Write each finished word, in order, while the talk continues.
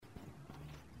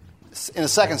In the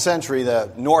 2nd century,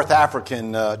 the North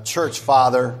African church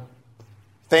father,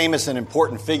 famous and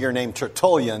important figure named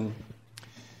Tertullian,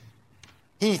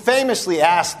 he famously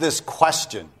asked this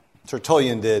question.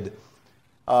 Tertullian did.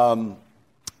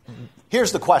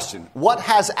 Here's the question. What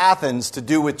has Athens to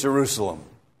do with Jerusalem?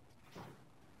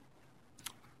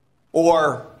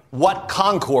 Or what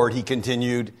concord, he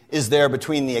continued, is there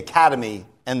between the academy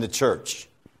and the church?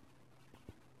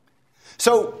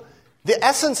 So, the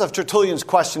essence of Tertullian's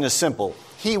question is simple.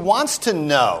 He wants to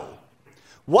know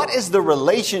what is the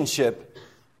relationship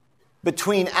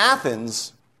between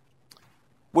Athens,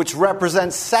 which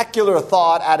represents secular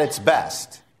thought at its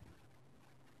best,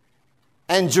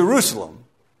 and Jerusalem,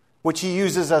 which he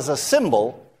uses as a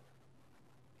symbol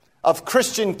of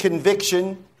Christian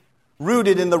conviction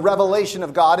rooted in the revelation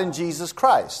of God in Jesus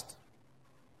Christ.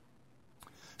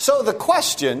 So the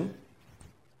question,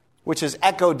 which has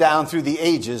echoed down through the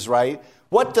ages, right?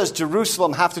 What does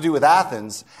Jerusalem have to do with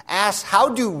Athens? Asks, how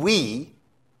do we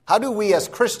as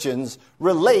Christians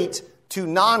relate to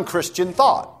non-Christian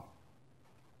thought?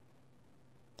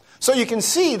 So you can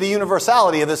see the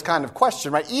universality of this kind of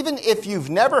question, right? Even if you've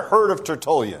never heard of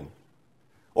Tertullian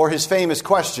or his famous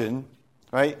question,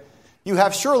 right? You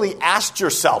have surely asked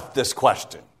yourself this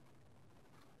question.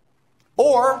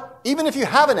 Or, even if you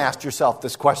haven't asked yourself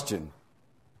this question,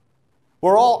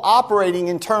 we're all operating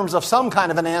in terms of some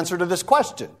kind of an answer to this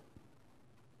question.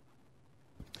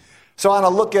 So I want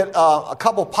to look at a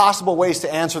couple possible ways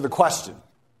to answer the question,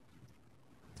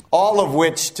 all of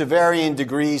which, to varying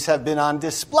degrees, have been on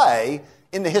display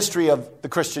in the history of the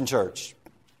Christian church.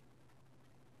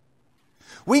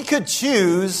 We could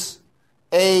choose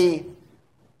a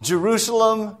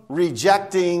Jerusalem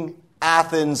rejecting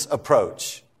Athens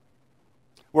approach,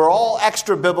 where all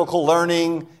extra biblical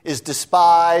learning is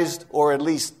despised or at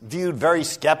least viewed very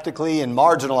skeptically and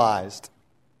marginalized.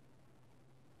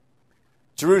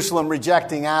 Jerusalem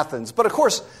rejecting Athens. But of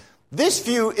course, this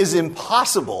view is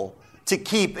impossible to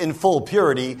keep in full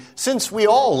purity since we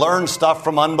all learn stuff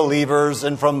from unbelievers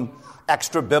and from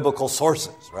extra biblical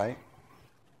sources, right?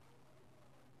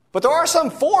 But there are some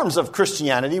forms of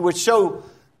Christianity which show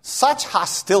such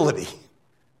hostility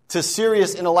to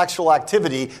serious intellectual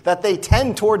activity that they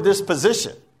tend toward this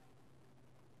position.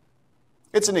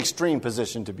 It's an extreme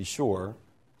position, to be sure.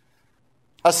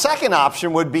 A second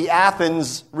option would be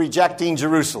Athens rejecting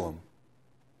Jerusalem.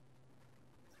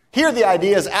 Here the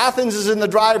idea is Athens is in the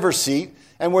driver's seat,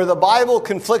 and where the Bible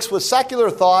conflicts with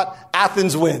secular thought,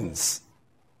 Athens wins.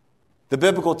 The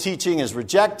biblical teaching is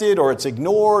rejected, or it's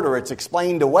ignored, or it's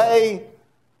explained away.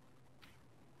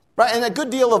 Right? And a good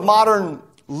deal of modern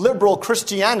liberal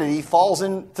Christianity falls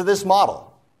into this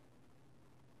model.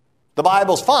 The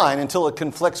Bible's fine until it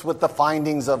conflicts with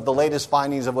the latest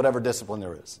findings of whatever discipline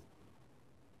there is.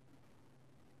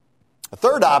 A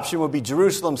third option would be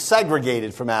Jerusalem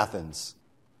segregated from Athens.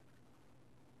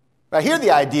 Right, here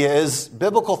the idea is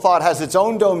biblical thought has its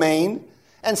own domain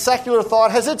and secular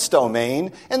thought has its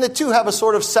domain, and the two have a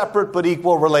sort of separate but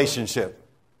equal relationship.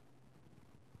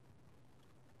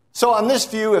 So on this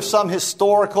view, if some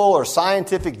historical or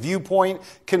scientific viewpoint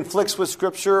conflicts with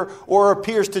Scripture or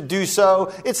appears to do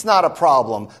so, it's not a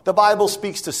problem. The Bible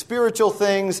speaks to spiritual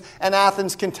things, and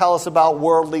Athens can tell us about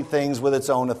worldly things with its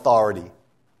own authority.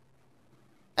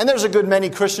 And there's a good many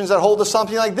Christians that hold to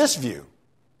something like this view.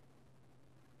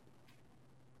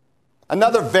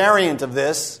 Another variant of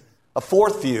this, a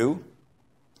fourth view,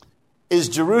 is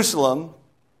Jerusalem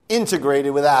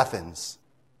integrated with Athens.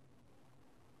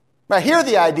 Now, here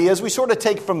the idea is we sort of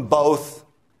take from both.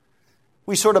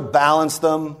 We sort of balance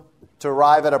them to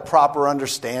arrive at a proper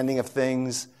understanding of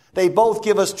things. They both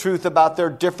give us truth about their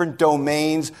different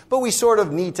domains, but we sort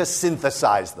of need to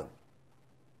synthesize them.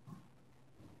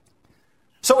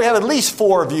 So we have at least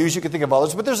four views. You can think of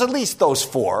others, but there's at least those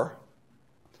four.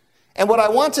 And what I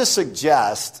want to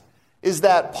suggest is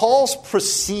that Paul's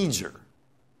procedure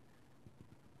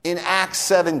in Acts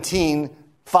 17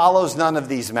 follows none of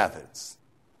these methods.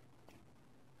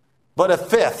 But a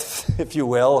fifth, if you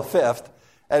will,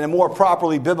 and a more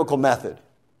properly biblical method.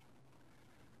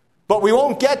 But we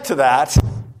won't get to that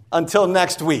until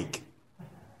next week,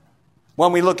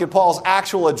 when we look at Paul's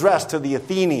actual address to the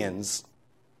Athenians.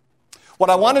 What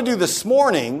I want to do this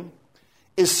morning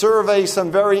is survey some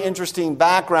very interesting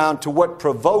background to what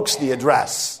provokes the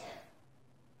address.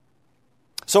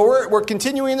 So we're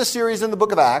continuing the series in the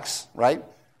book of Acts, right?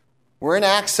 We're in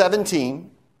Acts 17.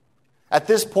 At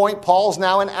this point, Paul's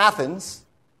now in Athens.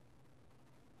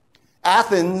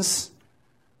 Athens,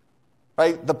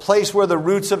 right, the place where the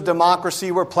roots of democracy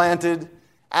were planted.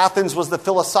 Athens was the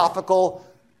philosophical,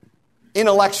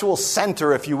 intellectual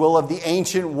center, if you will, of the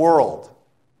ancient world.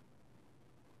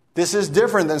 This is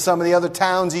different than some of the other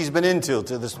towns he's been into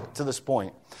to this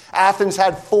point. Athens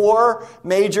had 4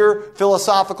 major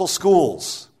philosophical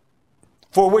schools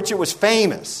for which it was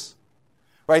famous.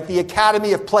 Right? The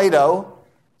Academy of Plato.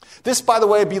 This, by the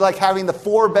way, would be like having the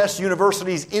 4 best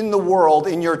universities in the world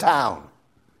in your town.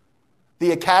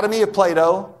 The Academy of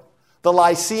Plato, the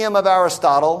Lyceum of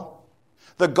Aristotle,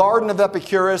 the Garden of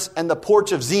Epicurus, and the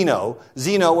Porch of Zeno.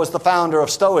 Zeno was the founder of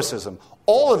Stoicism.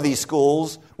 All of these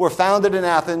schools were founded in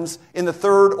Athens in the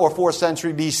 3rd or 4th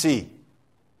century BC.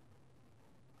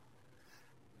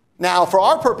 Now, for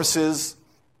our purposes,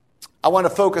 I want to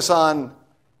focus on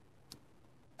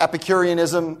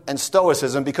Epicureanism and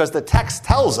Stoicism because the text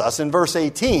tells us in verse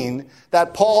 18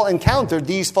 that Paul encountered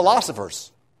these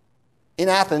philosophers in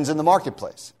Athens in the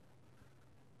marketplace.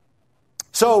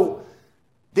 So,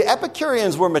 the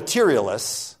Epicureans were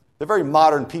materialists. They're very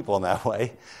modern people in that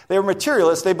way. They were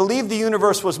materialists. They believed the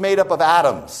universe was made up of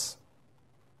atoms,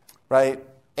 right?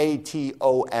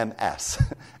 A-T-O-M-S.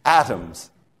 Atoms.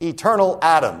 Eternal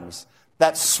atoms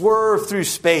that swerve through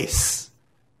space.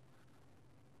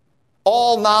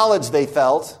 All knowledge, they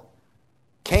felt,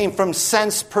 came from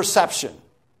sense perception.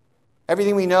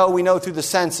 Everything we know through the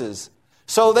senses.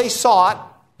 So they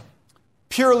sought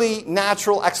purely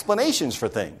natural explanations for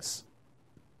things.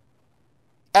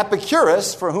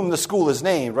 Epicurus, for whom the school is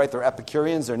named, right? They're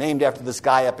Epicureans. They're named after this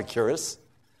guy Epicurus.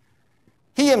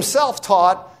 He himself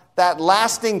taught that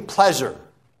lasting pleasure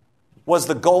was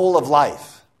the goal of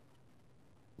life.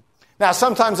 Now,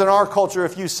 sometimes in our culture,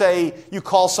 if you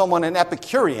call someone an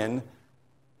Epicurean,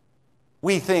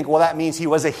 we think, well, that means he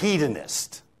was a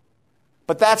hedonist.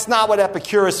 But that's not what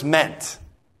Epicurus meant.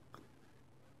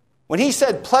 When he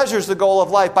said pleasure is the goal of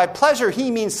life, by pleasure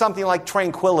he means something like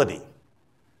tranquility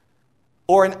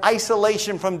or an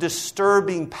isolation from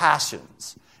disturbing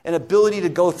passions, an ability to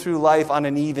go through life on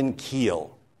an even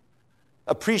keel,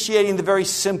 appreciating the very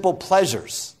simple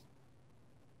pleasures,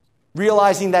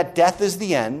 realizing that death is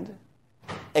the end,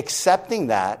 accepting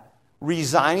that,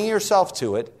 resigning yourself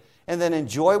to it, and then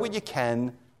enjoy what you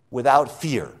can without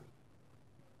fear.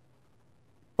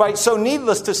 Right, so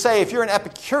needless to say, if you're an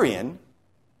Epicurean,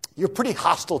 you're pretty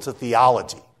hostile to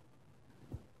theology.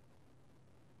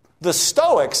 The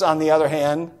Stoics, on the other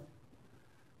hand,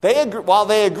 while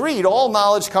they agreed all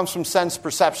knowledge comes from sense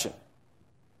perception.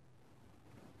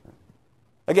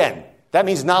 Again, that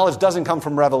means knowledge doesn't come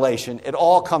from revelation. It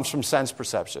all comes from sense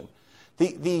perception.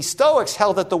 The Stoics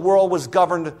held that the world was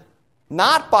governed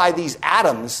not by these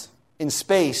atoms in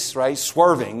space, right,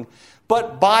 swerving,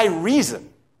 but by reason.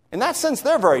 In that sense,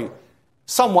 they're very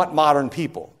somewhat modern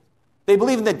people. They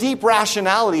believe in the deep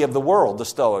rationality of the world, the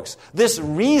Stoics. This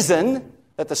reason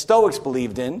that the Stoics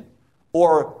believed in,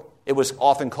 or it was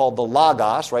often called the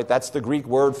Logos, right? That's the Greek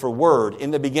word for word.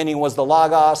 In the beginning was the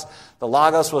Logos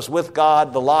was with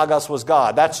God, the Logos was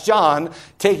God. That's John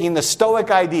taking the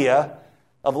Stoic idea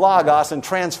of Logos and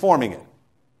transforming it.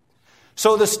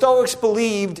 So the Stoics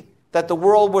believed that the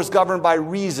world was governed by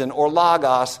reason or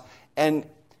Logos, and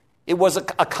it was a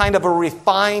kind of a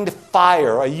refined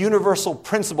fire, a universal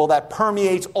principle that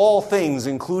permeates all things,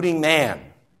 including man.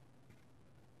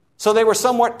 So they were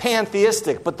somewhat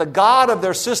pantheistic, but the God of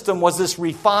their system was this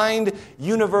refined,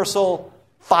 universal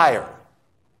fire.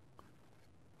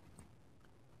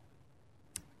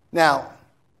 Now,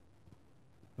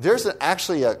 there's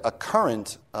actually a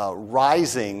current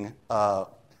rising,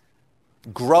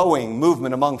 growing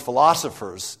movement among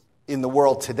philosophers in the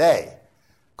world today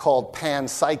called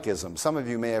panpsychism. Some of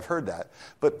you may have heard that.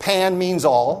 But pan means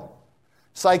all.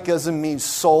 Psychism means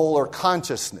soul or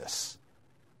consciousness.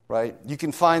 Right? You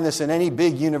can find this in any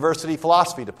big university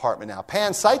philosophy department now.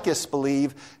 Panpsychists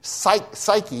believe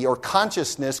psyche or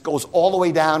consciousness goes all the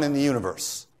way down in the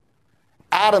universe.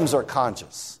 Atoms are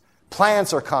conscious.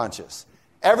 Plants are conscious.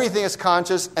 Everything is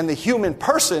conscious, and the human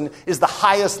person is the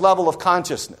highest level of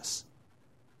consciousness.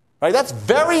 Right?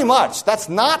 That's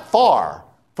not far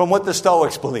from what the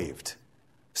Stoics believed.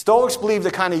 Stoics believed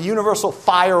the kind of universal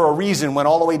fire or reason went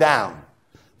all the way down.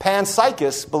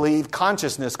 Panpsychists believe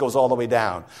consciousness goes all the way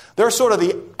down. They're sort of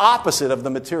the opposite of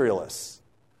the materialists.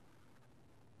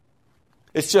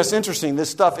 It's just interesting.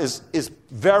 This stuff is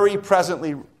very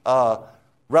presently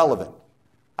relevant.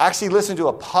 I actually listened to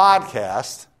a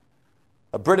podcast,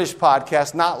 a British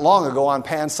podcast, not long ago on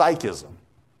panpsychism.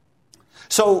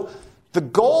 So the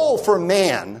goal for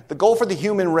man, the goal for the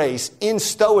human race in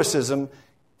Stoicism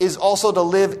is also to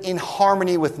live in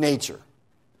harmony with nature.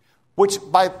 Which,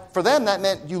 for them, that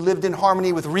meant you lived in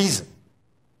harmony with reason.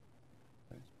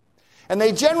 And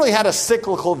they generally had a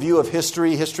cyclical view of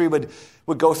history. History would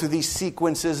go through these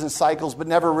sequences and cycles, but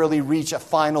never really reach a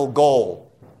final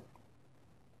goal.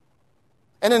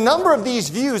 And a number of these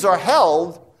views are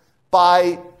held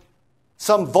by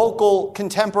some vocal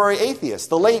contemporary atheists.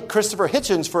 The late Christopher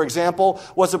Hitchens, for example,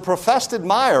 was a professed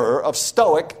admirer of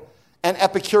Stoic and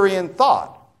Epicurean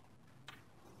thought.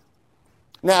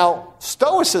 Now,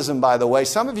 Stoicism, by the way,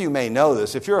 some of you may know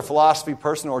this. If you're a philosophy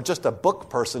person or just a book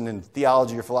person in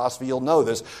theology or philosophy, you'll know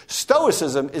this.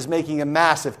 Stoicism is making a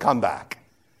massive comeback.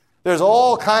 There's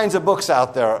all kinds of books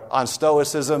out there on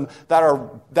Stoicism that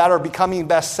are becoming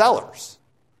bestsellers.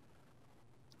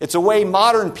 It's a way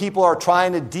modern people are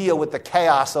trying to deal with the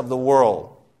chaos of the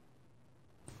world.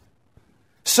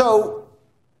 So,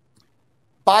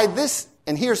 by this,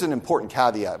 and here's an important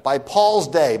caveat, by Paul's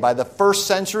day, by the first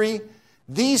century,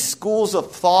 these schools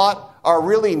of thought are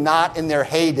really not in their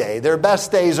heyday. Their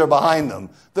best days are behind them.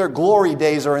 Their glory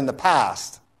days are in the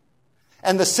past.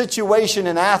 And the situation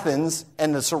in Athens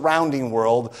and the surrounding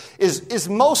world is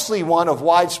mostly one of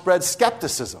widespread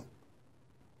skepticism,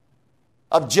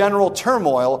 of general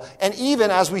turmoil, and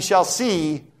even, as we shall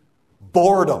see,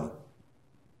 boredom,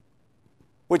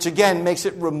 which again makes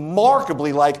it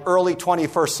remarkably like early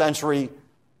 21st century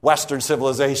Western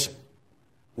civilization.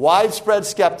 Widespread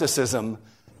skepticism,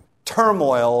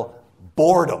 turmoil,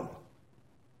 boredom.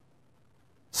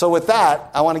 So with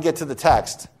that, I want to get to the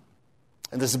text.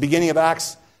 And this is the beginning of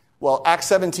Acts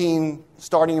 17,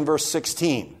 starting in verse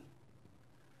 16.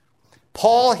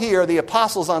 Paul here, the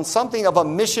apostle's on something of a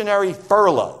missionary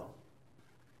furlough.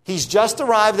 He's just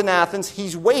arrived in Athens.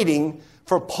 He's waiting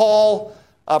for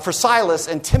Silas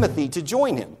and Timothy to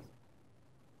join him.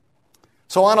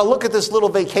 So I want to look at this little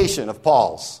vacation of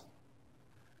Paul's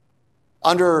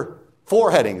under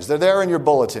 4 headings. They're there in your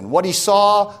bulletin. What he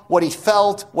saw, what he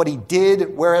felt, what he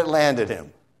did, where it landed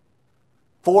him.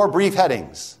 4 brief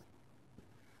headings.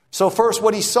 So first,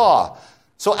 what he saw.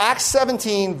 So Acts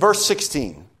 17, verse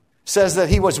 16. Says that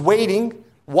he was waiting,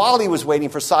 while he was waiting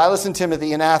for Silas and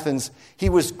Timothy in Athens, he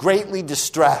was greatly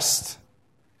distressed.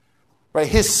 Right?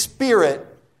 His spirit,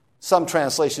 some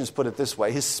translations put it this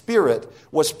way, his spirit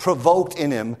was provoked in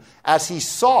him as he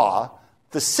saw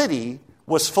the city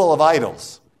was full of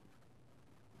idols.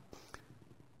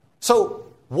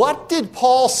 So, what did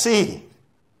Paul see?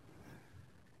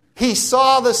 He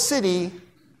saw the city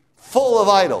full of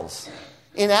idols.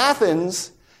 In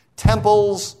Athens,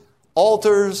 temples,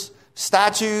 altars,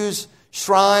 statues,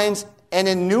 shrines, and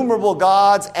innumerable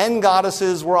gods and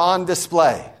goddesses were on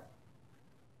display.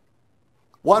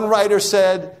 One writer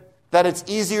said that it's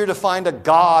easier to find a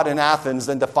god in Athens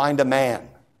than to find a man.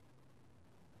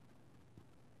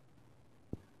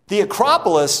 The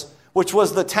Acropolis, which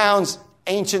was the town's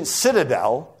ancient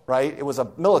citadel, right? It was a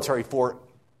military fort,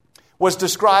 was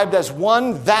described as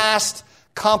one vast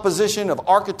composition of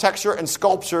architecture and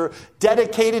sculpture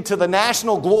dedicated to the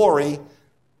national glory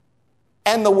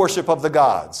and the worship of the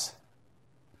gods.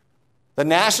 The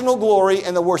national glory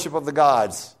and the worship of the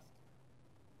gods.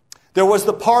 There was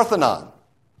the Parthenon,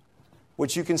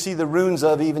 which you can see the ruins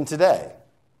of even today.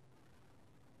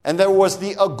 And there was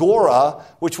the Agora,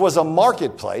 which was a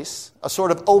marketplace, a sort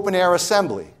of open-air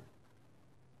assembly.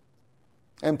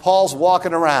 And Paul's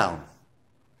walking around.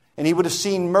 And he would have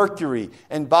seen Mercury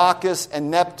and Bacchus and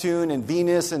Neptune and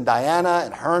Venus and Diana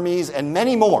and Hermes and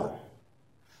many more.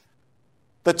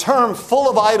 The term full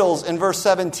of idols in verse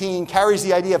 17 carries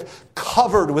the idea of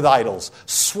covered with idols,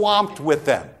 swamped with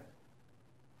them.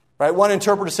 Right? One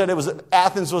interpreter said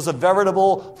Athens was a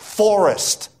veritable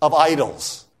forest of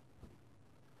idols.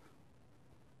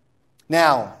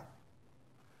 Now,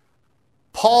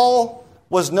 Paul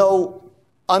was no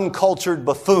uncultured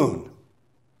buffoon.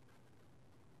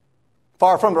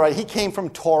 Far from it, right? He came from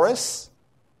Tarsus,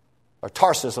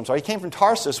 He came from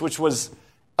Tarsus, which was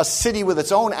a city with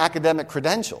its own academic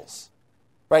credentials.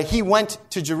 Right? He went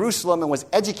to Jerusalem and was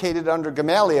educated under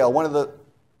Gamaliel, one of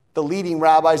the leading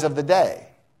rabbis of the day.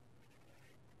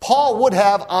 Paul would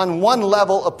have, on one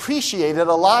level, appreciated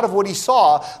a lot of what he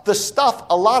saw. The stuff,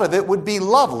 a lot of it would be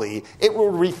lovely. It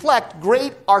would reflect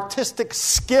great artistic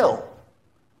skill.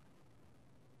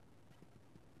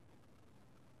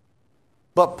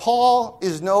 But Paul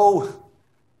is no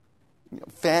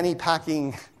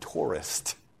fanny-packing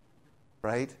tourist,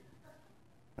 right?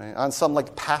 On some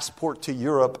passport to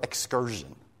Europe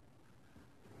excursion.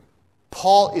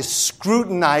 Paul is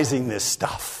scrutinizing this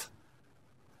stuff.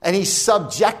 And he's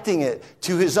subjecting it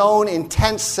to his own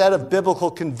intense set of biblical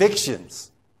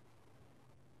convictions.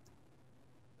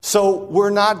 So we're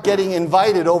not getting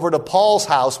invited over to Paul's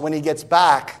house when he gets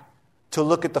back to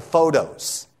look at the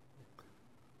photos.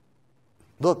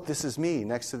 Look, this is me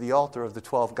next to the altar of the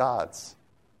 12 gods.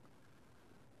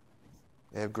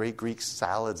 They have great Greek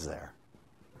salads there.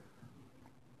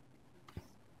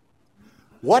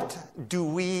 What do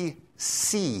we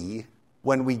see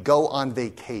when we go on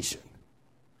vacation?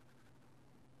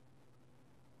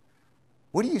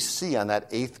 What do you see on that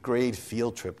 8th grade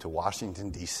field trip to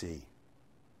Washington, D.C.?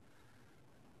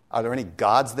 Are there any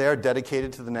gods there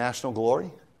dedicated to the national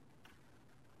glory?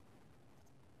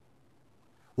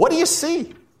 What do you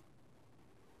see?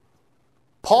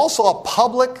 Paul saw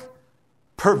public,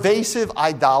 pervasive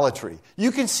idolatry.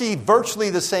 You can see virtually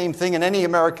the same thing in any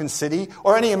American city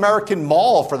or any American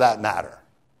mall for that matter.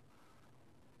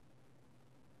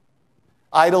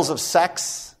 Idols of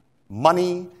sex,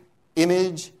 money,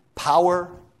 image, power,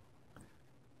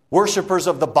 worshipers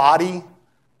of the body,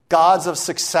 gods of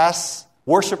success,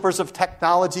 worshipers of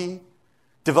technology,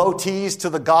 devotees to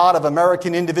the God of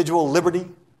American individual liberty,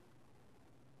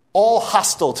 all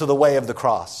hostile to the way of the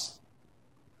cross.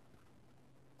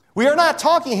 We are not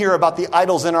talking here about the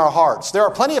idols in our hearts. There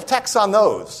are plenty of texts on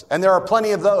those, and there are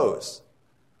plenty of those.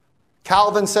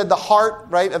 Calvin said the heart,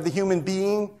 right, of the human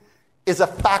being is a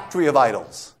factory of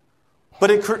idols.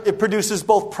 But it produces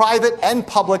both private and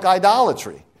public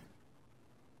idolatry.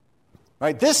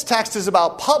 Right? This text is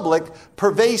about public,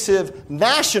 pervasive,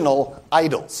 national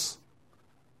idols.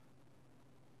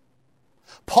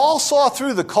 Paul saw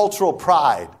through the cultural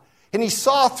pride, and he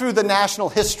saw through the national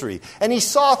history, and he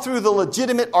saw through the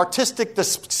legitimate artistic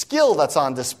skill that's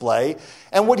on display,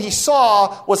 and what he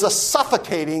saw was a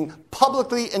suffocating,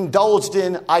 publicly indulged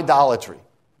in idolatry.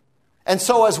 And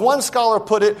so, as one scholar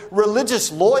put it,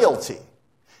 religious loyalty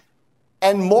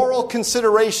and moral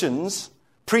considerations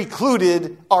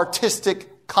precluded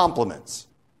artistic compliments,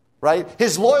 right?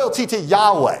 His loyalty to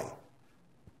Yahweh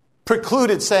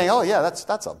precluded saying, oh yeah,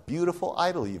 that's a beautiful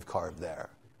idol you've carved there.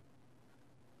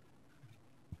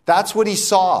 That's what he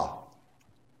saw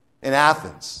in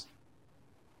Athens.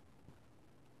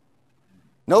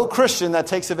 No Christian that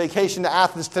takes a vacation to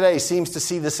Athens today seems to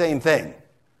see the same thing.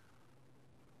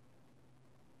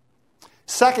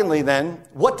 Secondly, then,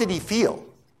 what did he feel?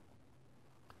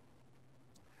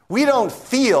 We don't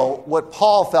feel what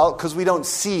Paul felt because we don't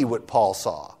see what Paul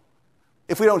saw.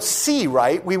 If we don't see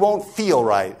right, we won't feel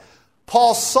right.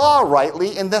 Paul saw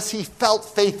rightly, and thus he felt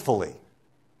faithfully.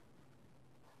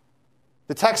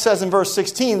 The text says in verse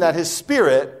 16 that his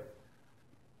spirit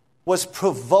was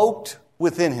provoked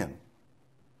within him.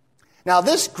 Now,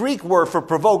 this Greek word for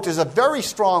provoked is a very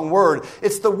strong word.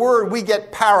 It's the word we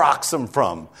get paroxysm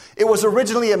from. It was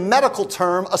originally a medical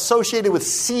term associated with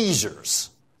seizures.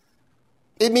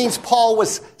 It means Paul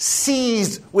was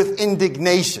seized with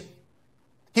indignation.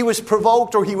 He was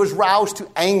provoked or he was roused to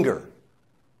anger.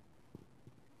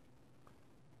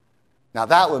 Now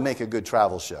that would make a good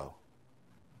travel show.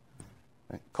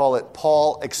 Call it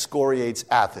Paul Excoriates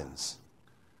Athens.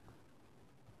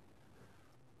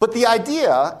 But the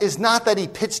idea is not that he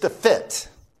pitched a fit.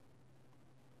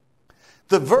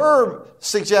 The verb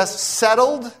suggests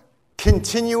settled,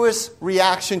 continuous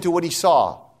reaction to what he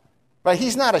saw. Right?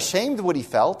 He's not ashamed of what he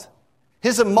felt.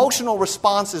 His emotional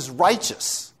response is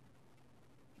righteous.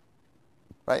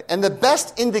 Right? And the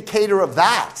best indicator of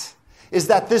that is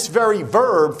that this very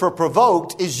verb for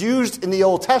provoked is used in the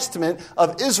Old Testament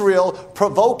of Israel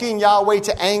provoking Yahweh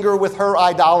to anger with her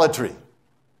idolatry.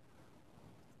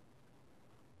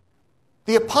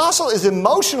 The apostle is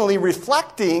emotionally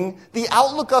reflecting the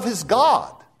outlook of his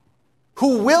God,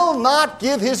 who will not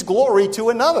give his glory to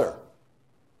another.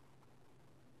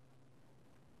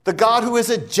 The God who is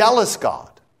a jealous God.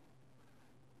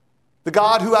 The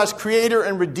God who, as creator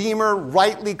and redeemer,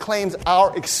 rightly claims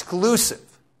our exclusive,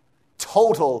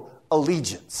 total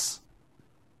allegiance.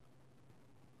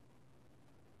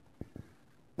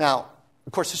 Now,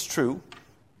 of course, it's true.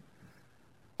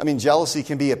 I mean, jealousy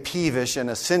can be a peevish and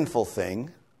a sinful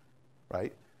thing,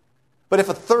 right? But if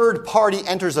a third party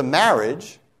enters a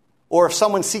marriage, or if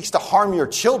someone seeks to harm your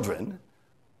children,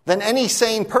 then any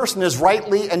sane person is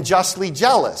rightly and justly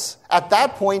jealous. At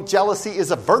that point, jealousy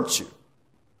is a virtue.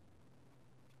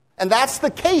 And that's the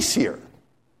case here.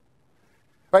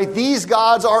 Right? These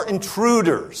gods are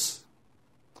intruders.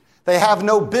 They have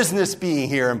no business being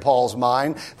here in Paul's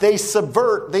mind. They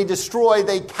subvert, they destroy,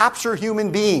 they capture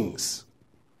human beings.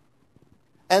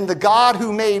 And the God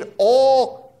who made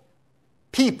all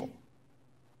people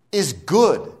is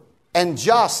good and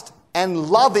just and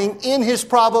loving in his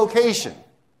provocation.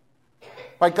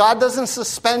 Right? God doesn't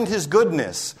suspend his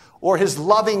goodness or his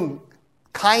loving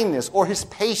kindness or his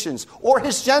patience or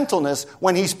his gentleness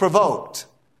when he's provoked.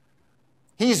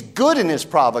 He's good in his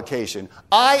provocation.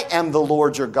 I am the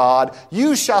Lord your God.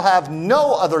 You shall have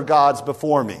no other gods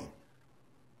before me.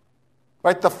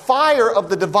 Right? The fire of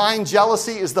the divine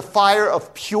jealousy is the fire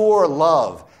of pure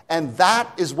love. And that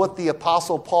is what the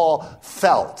Apostle Paul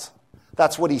felt.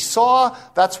 That's what he saw.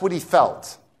 That's what he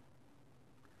felt.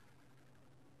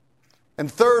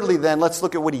 And thirdly, then, let's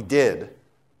look at what he did.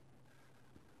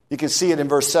 You can see it in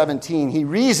verse 17. He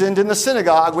reasoned in the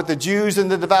synagogue with the Jews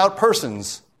and the devout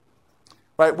persons.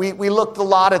 Right? We looked a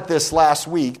lot at this last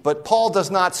week, but Paul does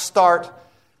not start,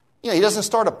 he doesn't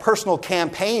start a personal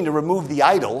campaign to remove the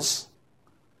idols.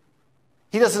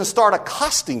 He doesn't start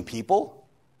accosting people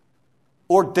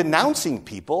or denouncing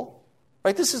people.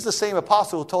 Right? This is the same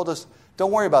apostle who told us,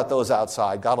 don't worry about those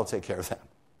outside. God will take care of them.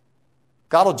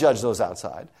 God will judge those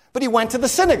outside. But he went to the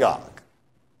synagogue.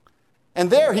 And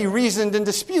there he reasoned and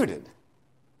disputed.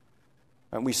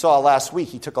 And we saw last week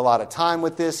he took a lot of time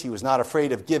with this. He was not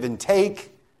afraid of give and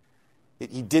take.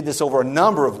 He did this over a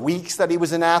number of weeks that he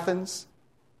was in Athens.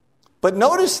 But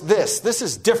notice this. This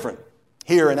is different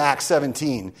here in Acts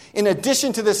 17. In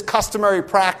addition to this customary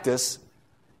practice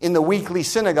in the weekly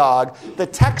synagogue, the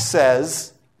text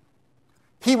says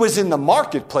he was in the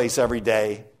marketplace every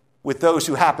day with those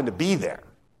who happened to be there.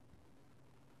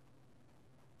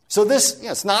 So this,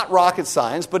 it's not rocket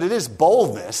science, but it is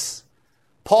boldness.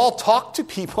 Paul talked to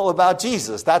people about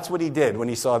Jesus. That's what he did when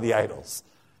he saw the idols.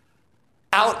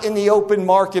 Out in the open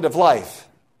market of life.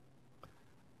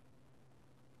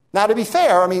 Now, to be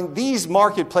fair, these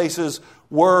marketplaces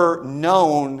were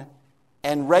known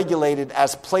and regulated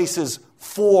as places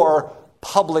for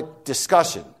public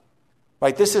discussion.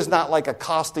 Right? This is not like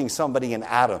accosting somebody in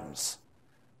Athens.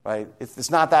 Right? It's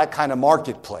not that kind of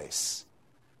marketplace.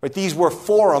 But these were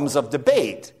forums of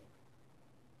debate.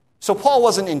 So Paul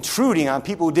wasn't intruding on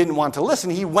people who didn't want to listen.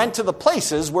 He went to the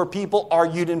places where people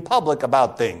argued in public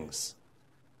about things.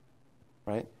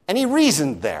 Right? And he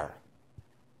reasoned there.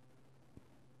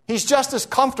 He's just as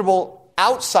comfortable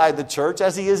outside the church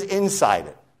as he is inside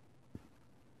it.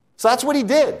 So that's what he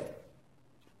did.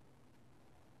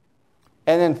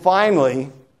 And then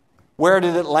finally, where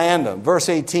did it land him? Verse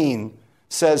 18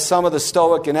 says some of the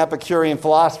Stoic and Epicurean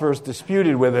philosophers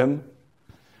disputed with him.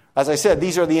 As I said,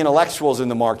 these are the intellectuals in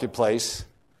the marketplace.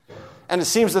 And it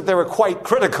seems that they were quite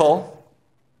critical.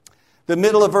 The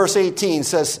middle of verse 18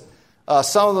 says,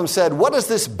 some of them said, what does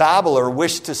this babbler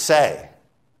wish to say?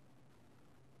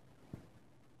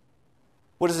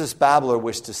 What does this babbler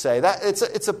wish to say?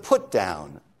 It's a put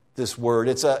down, this word.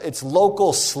 It's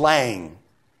local slang.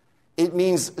 It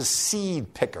means a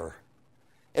seed picker.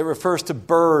 It refers to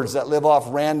birds that live off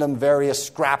random various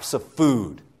scraps of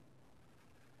food.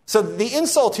 So the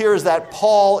insult here is that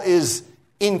Paul is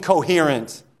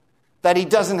incoherent, that he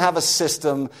doesn't have a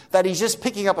system, that he's just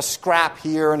picking up a scrap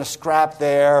here and a scrap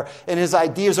there, and his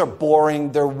ideas are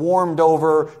boring, they're warmed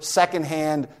over,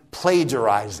 secondhand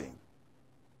plagiarizing.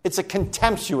 It's a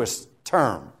contemptuous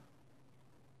term.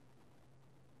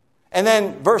 And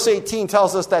then verse 18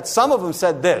 tells us that some of them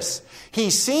said this. He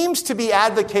seems to be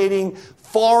advocating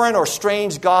foreign or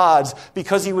strange gods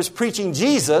because he was preaching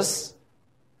Jesus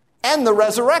and the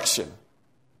resurrection.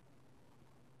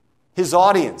 His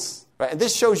audience, right? And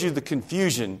this shows you the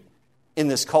confusion in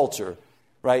this culture,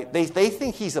 right? They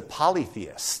think he's a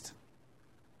polytheist.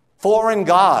 Foreign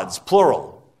gods,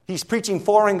 plural. He's preaching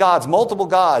foreign gods, multiple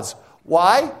gods.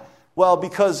 Why? Well,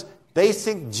 because they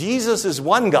think Jesus is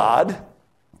one God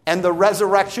and the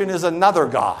resurrection is another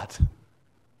God.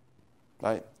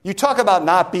 Right? You talk about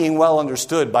not being well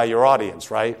understood by your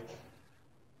audience, right?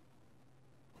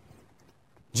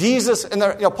 Jesus, and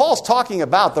Paul's talking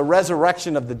about the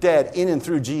resurrection of the dead in and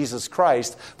through Jesus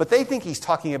Christ, but they think he's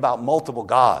talking about multiple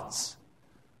gods.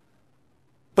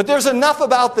 But there's enough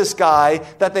about this guy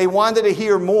that they wanted to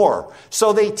hear more.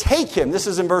 So they take him. This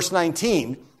is in verse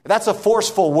 19. That's a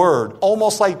forceful word,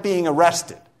 almost like being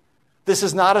arrested. This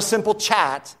is not a simple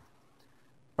chat,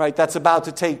 right, that's about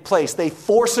to take place. They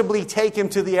forcibly take him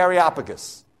to the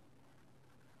Areopagus.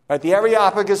 Right, the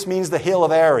Areopagus means the hill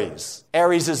of Ares.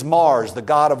 Ares is Mars, the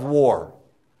god of war.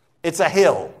 It's a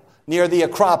hill near the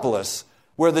Acropolis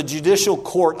where the judicial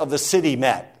court of the city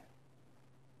met.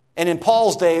 And in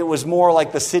Paul's day, it was more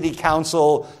like the city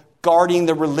council guarding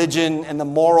the religion and the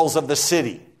morals of the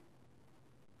city.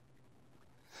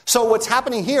 So what's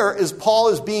happening here is Paul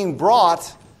is being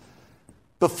brought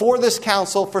before this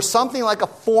council for something like a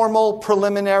formal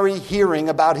preliminary hearing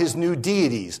about his new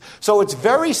deities. So it's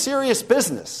very serious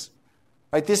business.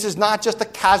 Right? This is not just a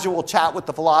casual chat with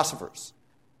the philosophers.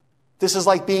 This is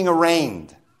like being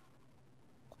arraigned.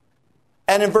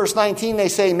 And in verse 19 they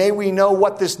say, may we know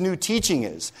what this new teaching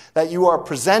is that you are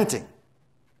presenting.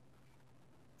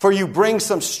 For you bring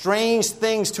some strange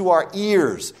things to our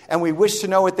ears, and we wish to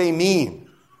know what they mean.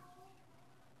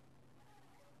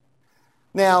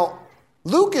 Now,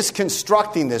 Luke is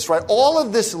constructing this, right? All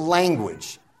of this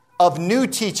language of new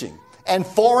teaching and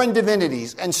foreign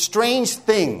divinities and strange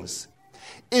things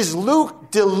is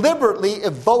Luke deliberately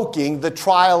evoking the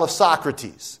trial of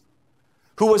Socrates.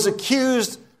 who was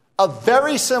accused of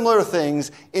very similar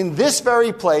things in this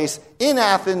very place in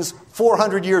Athens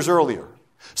 400 years earlier.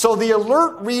 So the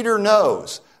alert reader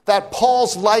knows that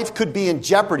Paul's life could be in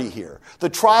jeopardy here. The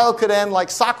trial could end like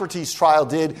Socrates' trial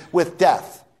did, with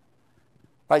death.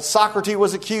 Right? Socrates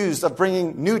was accused of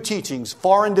bringing new teachings,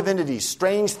 foreign divinities,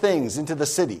 strange things into the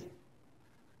city.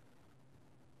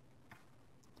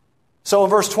 So in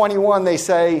verse 21, they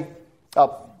say,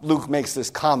 Luke makes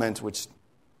this comment which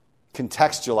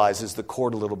contextualizes the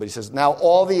court a little bit. He says, now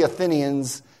all the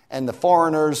Athenians and the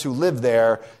foreigners who lived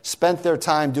there spent their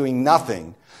time doing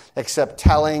nothing except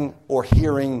telling or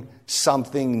hearing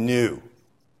something new.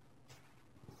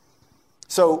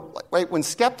 So, right, when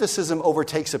skepticism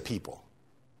overtakes a people,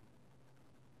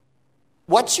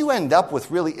 what you end up with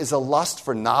really is a lust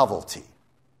for novelty.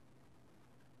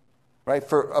 Right?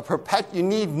 You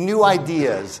need new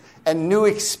ideas and new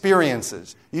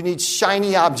experiences. You need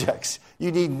shiny objects.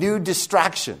 You need new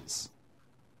distractions.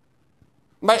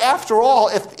 But after all,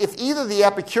 if either the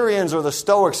Epicureans or the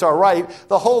Stoics are right,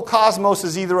 the whole cosmos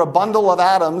is either a bundle of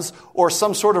atoms or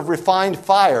some sort of refined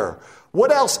fire.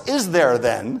 What else is there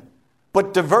then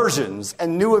but diversions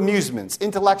and new amusements,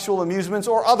 intellectual amusements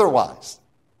or otherwise?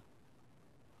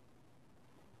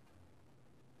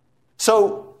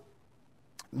 So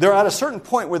they're at a certain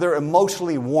point where they're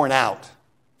emotionally worn out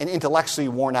and intellectually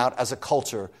worn out as a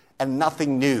culture, and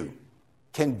nothing new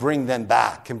can bring them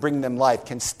back, can bring them life,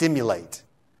 can stimulate.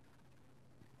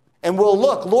 And we'll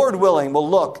look, Lord willing, we'll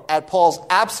look at Paul's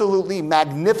absolutely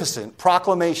magnificent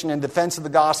proclamation and defense of the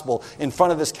gospel in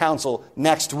front of this council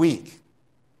next week.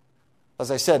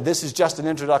 As I said, this is just an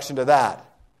introduction to that.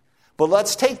 But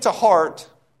let's take to heart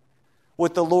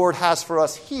what the Lord has for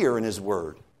us here in his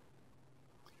word.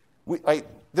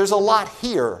 There's a lot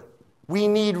here. We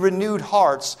need renewed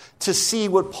hearts to see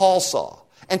what Paul saw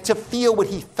and to feel what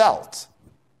he felt.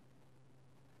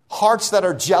 Hearts that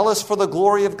are jealous for the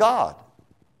glory of God.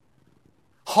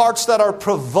 Hearts that are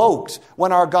provoked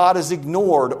when our God is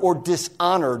ignored or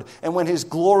dishonored and when his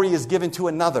glory is given to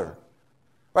another.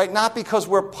 Right? Not because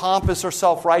we're pompous or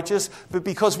self-righteous, but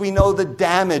because we know the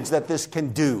damage that this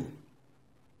can do.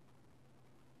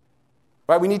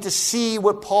 Right? We need to see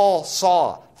what Paul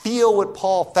saw, feel what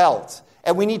Paul felt,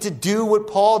 and we need to do what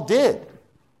Paul did.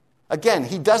 Again,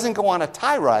 he doesn't go on a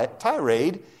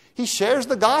tirade. He shares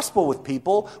the gospel with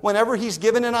people whenever he's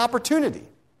given an opportunity.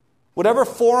 Whatever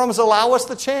forums allow us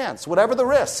the chance, whatever the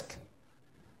risk,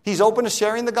 he's open to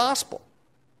sharing the gospel.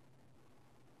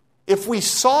 If we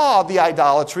saw the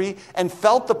idolatry and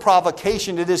felt the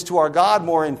provocation it is to our God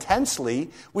more intensely,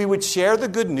 we would share the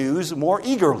good news more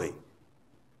eagerly.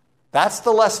 That's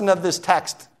the lesson of this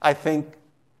text, I think,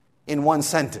 in one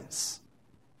sentence.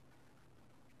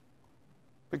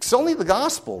 It's only the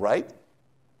gospel, right?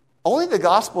 Only the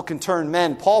gospel can turn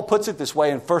men. Paul puts it this way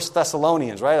in 1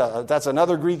 Thessalonians, right? That's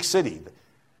another Greek city,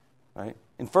 right?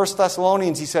 In 1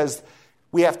 Thessalonians, he says,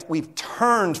 we've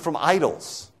turned from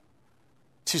idols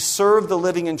to serve the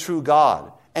living and true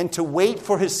God and to wait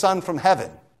for his Son from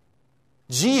heaven,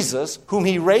 Jesus, whom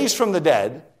he raised from the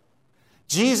dead,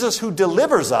 Jesus who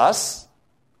delivers us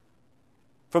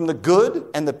from the good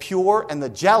and the pure and the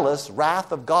jealous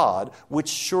wrath of God, which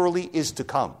surely is to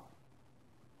come.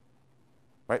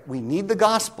 Right? We need the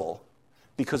gospel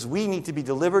because we need to be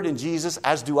delivered in Jesus,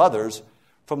 as do others,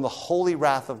 from the holy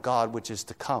wrath of God which is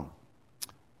to come.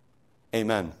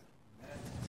 Amen.